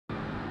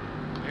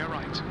clear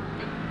right.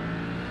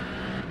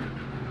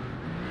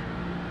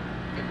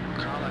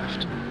 Car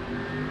left.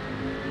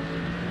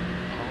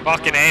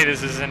 Fucking A,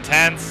 this is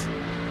intense.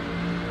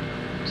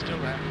 Still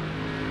there.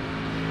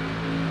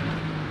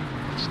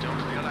 Still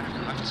clear left,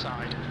 left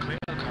side. Clear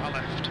car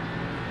left.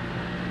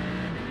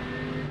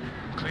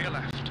 Clear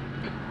left.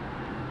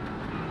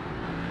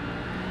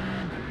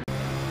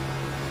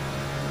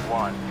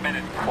 1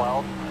 minute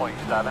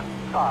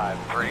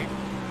 12.753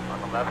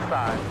 on the left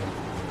side.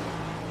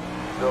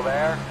 Still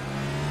there.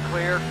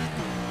 Clear.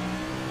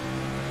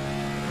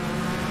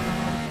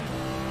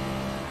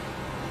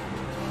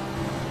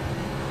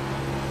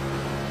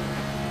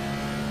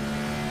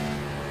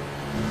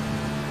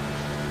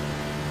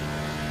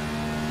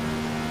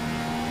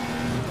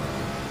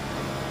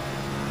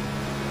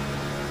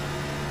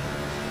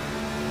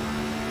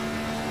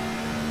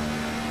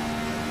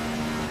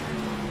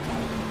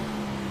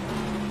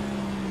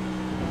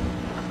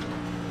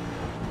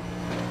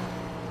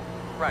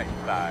 Right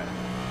side.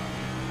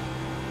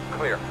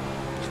 Clear.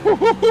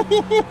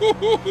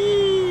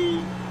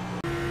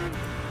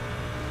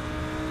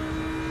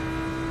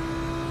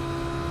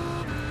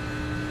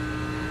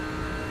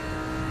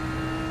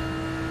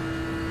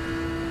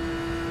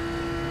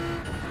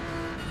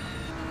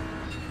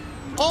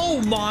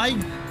 Oh my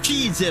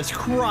Jesus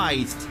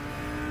Christ!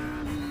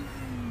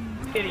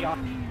 Idiot.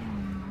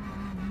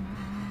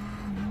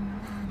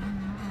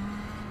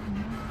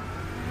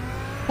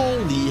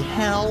 Holy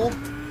hell!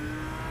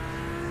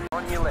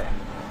 On your left.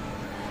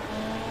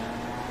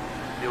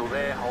 Still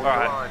there, hold All the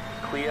right. line.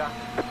 Clear.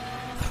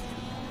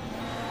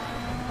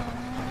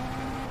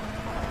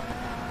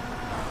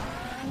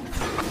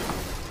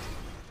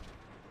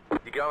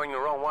 You're going the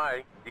wrong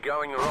way. You're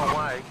going the wrong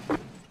way.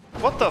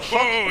 What the fuck?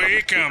 Oh,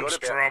 here comes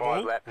You've got about 5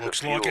 trouble. laps of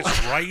Looks like fuel.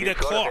 it's right You've got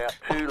o'clock. about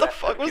 2 What the laps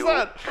fuck of was fuel.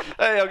 that?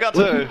 Hey, I got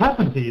What to.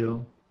 happened to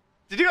you?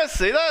 Did you guys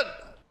see that?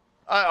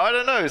 I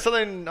don't know.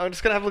 Something. I'm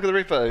just gonna have a look at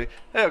the replay.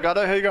 Hey,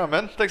 Elgato, how you going,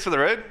 man? Thanks for the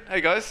raid.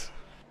 Hey, guys.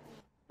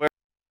 Where?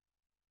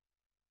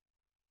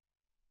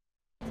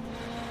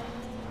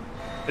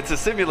 It's a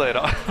simulator.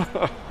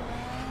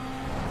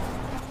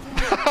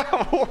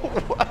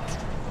 What?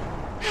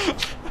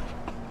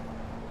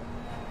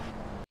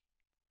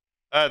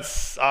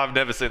 That's. I've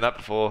never seen that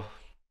before.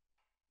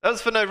 That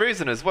was for no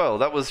reason as well.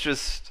 That was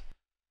just.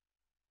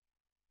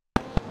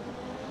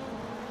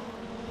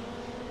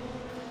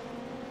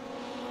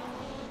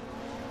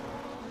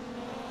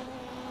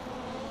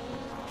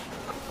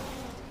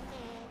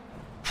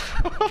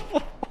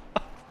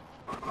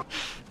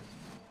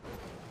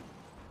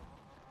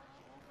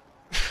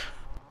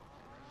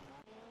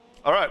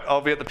 Alright,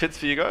 I'll be at the pits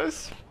for you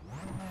guys.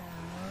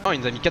 Non, il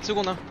nous a mis 4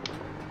 secondes. Hein.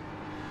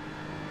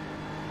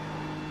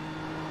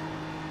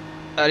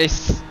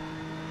 Allez.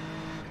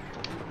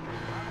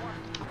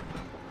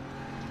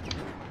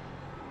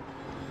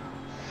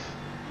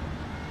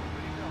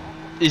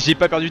 Et j'ai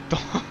pas perdu de temps.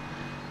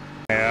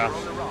 Yeah.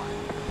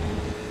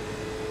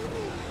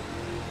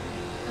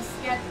 The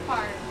sketch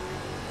part.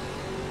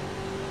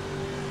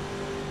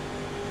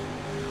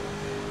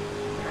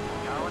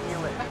 Car on your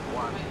left.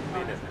 1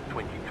 minute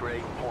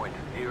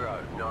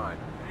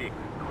 23.096.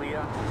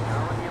 Clear.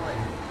 Car on your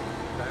left.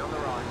 Stay on the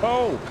right.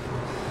 Oh!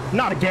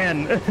 Not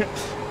again!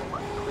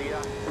 Clear.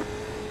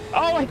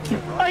 Oh, I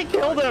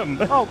killed him!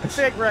 Oh,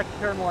 big wreck,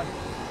 turn 1.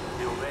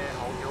 Still there,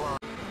 hold your line.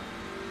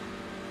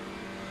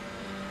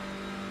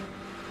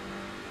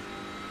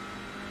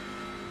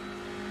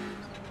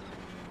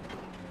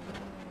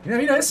 Mira,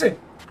 mira ese.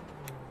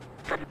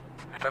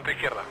 Está en tu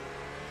izquierda.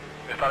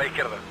 Está a la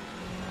izquierda.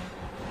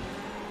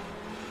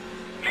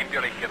 Limpio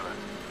a la izquierda.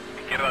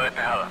 Izquierda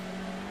despejada.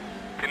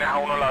 Tienes a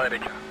uno a la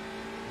derecha.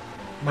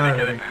 Derecha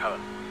Madre. despejada.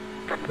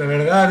 De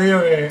verdad, tío,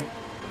 que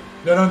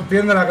yo no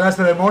entiendo la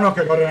clase de monos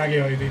que corren aquí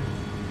hoy, tío.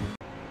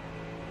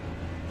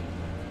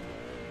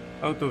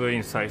 Out to the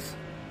inside.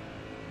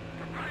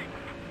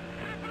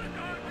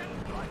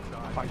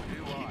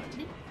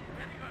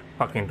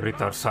 Fucking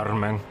retards are,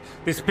 man.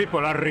 These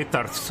people are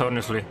retards,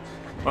 honestly.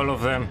 All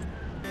of them.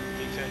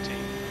 P13,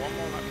 one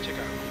more lap to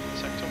go.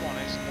 Sector 1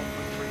 is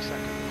 1.3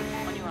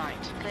 seconds. On your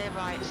right, clear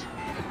right.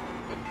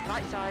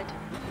 Right side.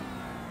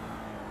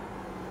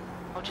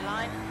 Hold your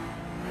line.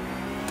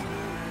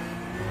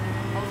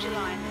 Hold your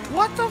line.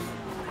 What the?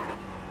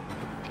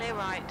 Clear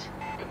right.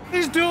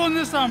 He's doing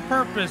this on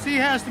purpose. He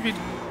has to be.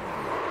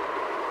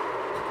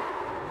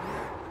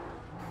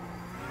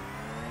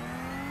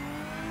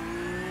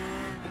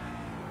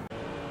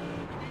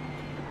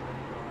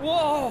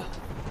 Whoa!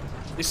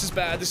 This is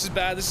bad, this is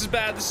bad, this is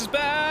bad, this is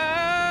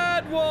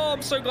bad! Whoa,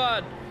 I'm so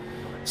glad.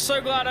 So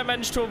glad I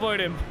managed to avoid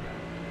him.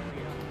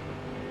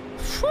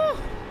 Whew.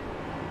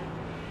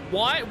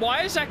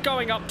 Why is that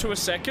going up to a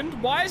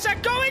second? Why is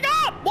that going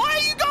up? Why are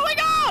you going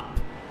up?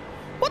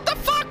 What the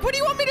fuck? What do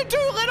you want me to do?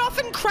 Let off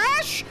and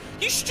crash?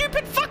 You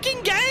stupid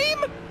fucking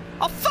game?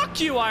 Oh, fuck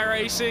you,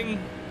 iRacing.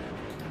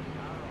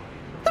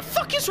 The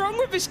fuck is wrong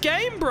with this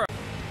game, bro?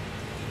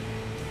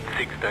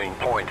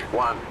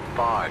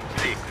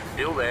 16.156.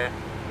 Still there.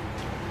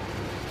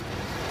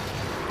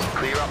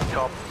 Clear up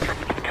top.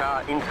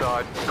 Car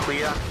inside.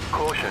 Clear.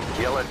 Caution.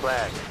 Yellow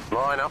flag.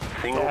 Line up.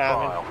 Single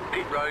file.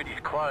 Pit road is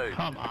closed.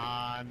 Come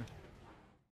on.